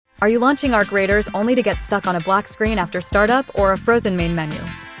Are you launching Arc Raiders only to get stuck on a black screen after startup or a frozen main menu?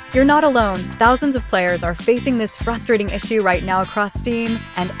 You're not alone. Thousands of players are facing this frustrating issue right now across Steam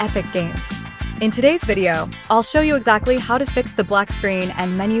and Epic Games. In today's video, I'll show you exactly how to fix the black screen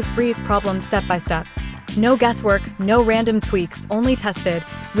and menu freeze problem step by step. No guesswork, no random tweaks, only tested,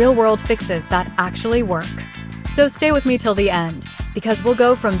 real-world fixes that actually work. So stay with me till the end, because we'll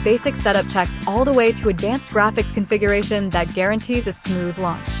go from basic setup checks all the way to advanced graphics configuration that guarantees a smooth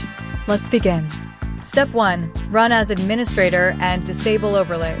launch. Let's begin. Step 1. Run as administrator and disable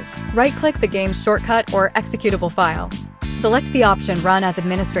overlays. Right-click the game's shortcut or executable file. Select the option Run as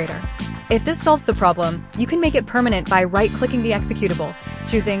administrator. If this solves the problem, you can make it permanent by right-clicking the executable,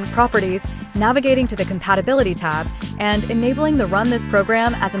 choosing Properties, navigating to the Compatibility tab, and enabling the Run this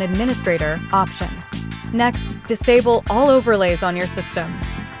program as an administrator option. Next, disable all overlays on your system.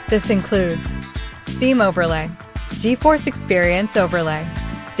 This includes Steam overlay, GeForce Experience overlay,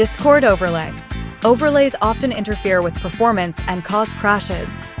 Discord overlay. Overlays often interfere with performance and cause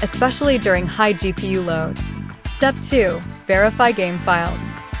crashes, especially during high GPU load. Step 2. Verify game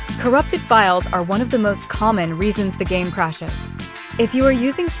files. Corrupted files are one of the most common reasons the game crashes. If you are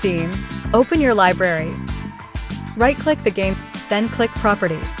using Steam, open your library. Right-click the game, then click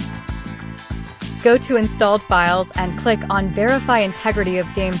Properties. Go to Installed Files and click on Verify Integrity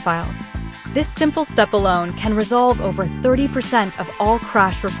of Game Files. This simple step alone can resolve over 30% of all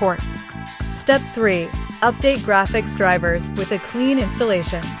crash reports. Step 3. Update graphics drivers with a clean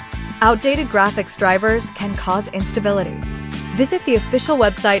installation. Outdated graphics drivers can cause instability. Visit the official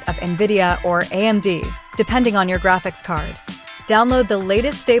website of NVIDIA or AMD, depending on your graphics card. Download the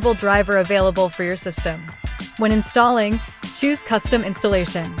latest stable driver available for your system. When installing, choose Custom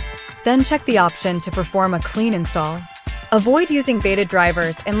Installation. Then check the option to perform a clean install. Avoid using beta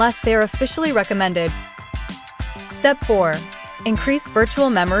drivers unless they are officially recommended. Step 4. Increase virtual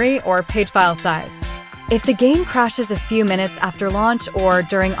memory or page file size. If the game crashes a few minutes after launch or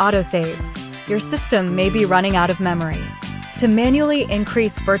during autosaves, your system may be running out of memory. To manually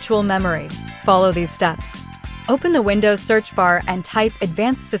increase virtual memory, follow these steps. Open the Windows search bar and type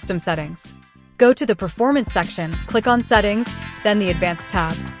Advanced System Settings. Go to the Performance section, click on Settings, then the Advanced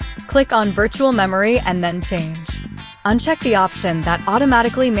tab. Click on Virtual Memory and then Change. Uncheck the option that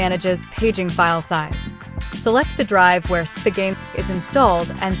automatically manages paging file size. Select the drive where the game is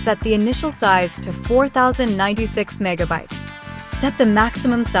installed and set the initial size to 4096 megabytes. Set the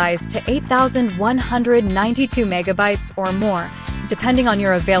maximum size to 8192 megabytes or more, depending on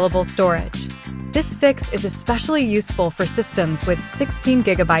your available storage. This fix is especially useful for systems with 16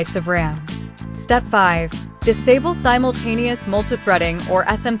 gigabytes of RAM. Step 5. Disable simultaneous multithreading or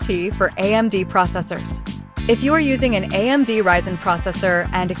SMT for AMD processors. If you are using an AMD Ryzen processor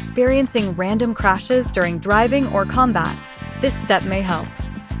and experiencing random crashes during driving or combat, this step may help.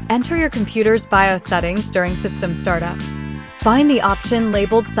 Enter your computer's BIOS settings during system startup. Find the option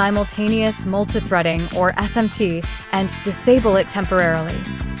labeled Simultaneous Multithreading or SMT and disable it temporarily.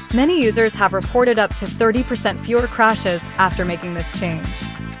 Many users have reported up to 30% fewer crashes after making this change.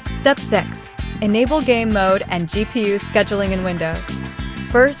 Step 6. Enable game mode and GPU scheduling in Windows.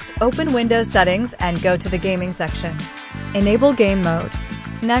 First, open Windows settings and go to the gaming section. Enable game mode.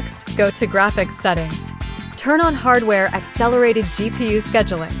 Next, go to graphics settings. Turn on hardware accelerated GPU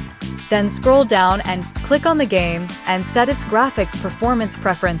scheduling. Then scroll down and click on the game and set its graphics performance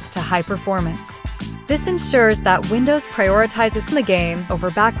preference to high performance. This ensures that Windows prioritizes the game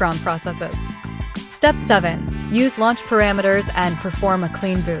over background processes. Step 7. Use launch parameters and perform a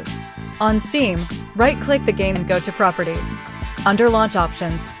clean boot. On Steam, right-click the game and go to Properties. Under Launch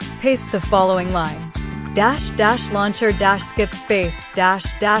Options, paste the following line: --launcher--skip space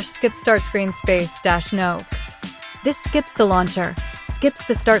 --skip start screen space -novx. This skips the launcher, skips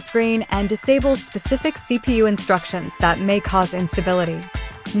the start screen, and disables specific CPU instructions that may cause instability.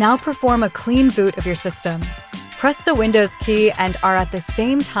 Now perform a clean boot of your system. Press the Windows key and R at the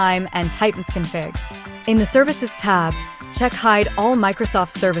same time and type config. In the Services tab, check Hide all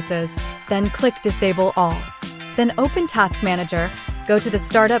Microsoft services, then click Disable all. Then open Task Manager, go to the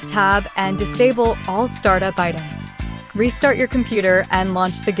Startup tab and disable all startup items. Restart your computer and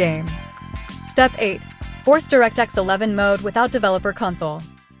launch the game. Step 8. Force DirectX 11 mode without Developer Console.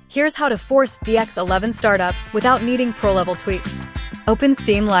 Here's how to force DX11 startup without needing pro-level tweaks. Open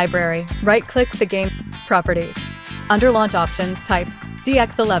Steam Library, right-click the game, Properties. Under Launch Options, type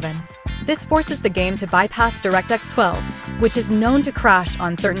DX11. This forces the game to bypass DirectX 12, which is known to crash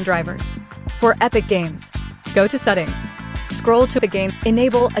on certain drivers. For Epic Games, go to Settings. Scroll to the game,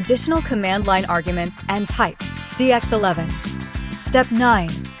 enable additional command line arguments, and type DX11. Step 9.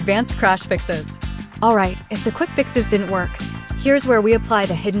 Advanced Crash Fixes. Alright, if the quick fixes didn't work, Here's where we apply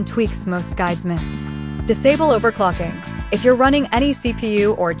the hidden tweaks most guides miss. Disable overclocking. If you're running any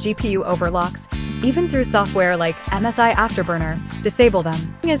CPU or GPU overclocks, even through software like MSI Afterburner, disable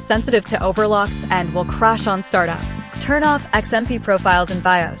them. It is sensitive to overclocks and will crash on startup. Turn off XMP profiles in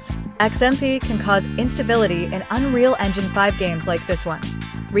BIOS. XMP can cause instability in Unreal Engine 5 games like this one.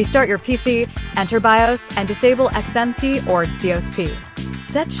 Restart your PC, enter BIOS, and disable XMP or DOSP.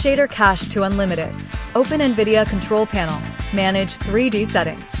 Set shader cache to unlimited. Open NVIDIA Control Panel. Manage 3D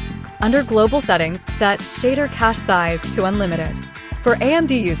settings. Under Global Settings, set shader cache size to unlimited. For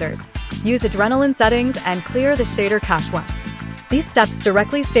AMD users, use Adrenaline settings and clear the shader cache once. These steps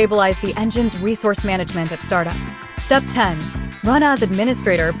directly stabilize the engine's resource management at startup. Step 10. Run as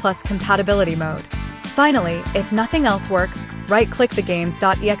administrator plus compatibility mode. Finally, if nothing else works, right-click the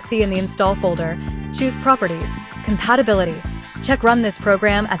games.exe in the install folder, choose Properties, Compatibility, check Run this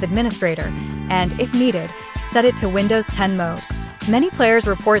program as administrator, and if needed, set it to Windows 10 mode. Many players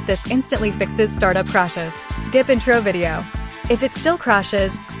report this instantly fixes startup crashes. Skip intro video. If it still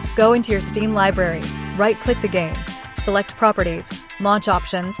crashes, go into your Steam library, right-click the game, select Properties, Launch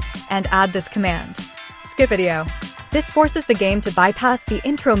Options, and add this command. Skip video. This forces the game to bypass the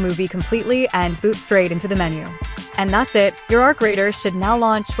intro movie completely and boot straight into the menu. And that's it, your Arc Raider should now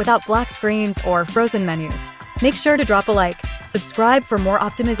launch without black screens or frozen menus. Make sure to drop a like, subscribe for more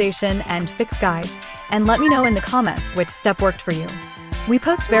optimization and fix guides, and let me know in the comments which step worked for you. We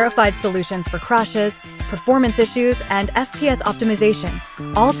post verified solutions for crashes, performance issues, and FPS optimization,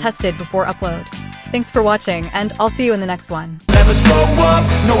 all tested before upload. Thanks for watching, and I'll see you in the next one. Never slow up,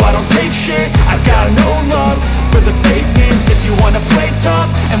 no I don't take shit. I got no love for the fakeness. If you wanna play tough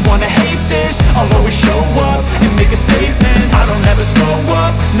and wanna hate this, I'll always show up and make a statement. I don't ever slow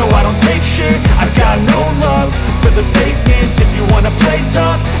up, no I don't take shit. I got no love for the fakeness. If you wanna play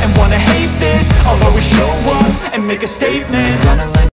tough and wanna hate this, I'll always show up and make a statement.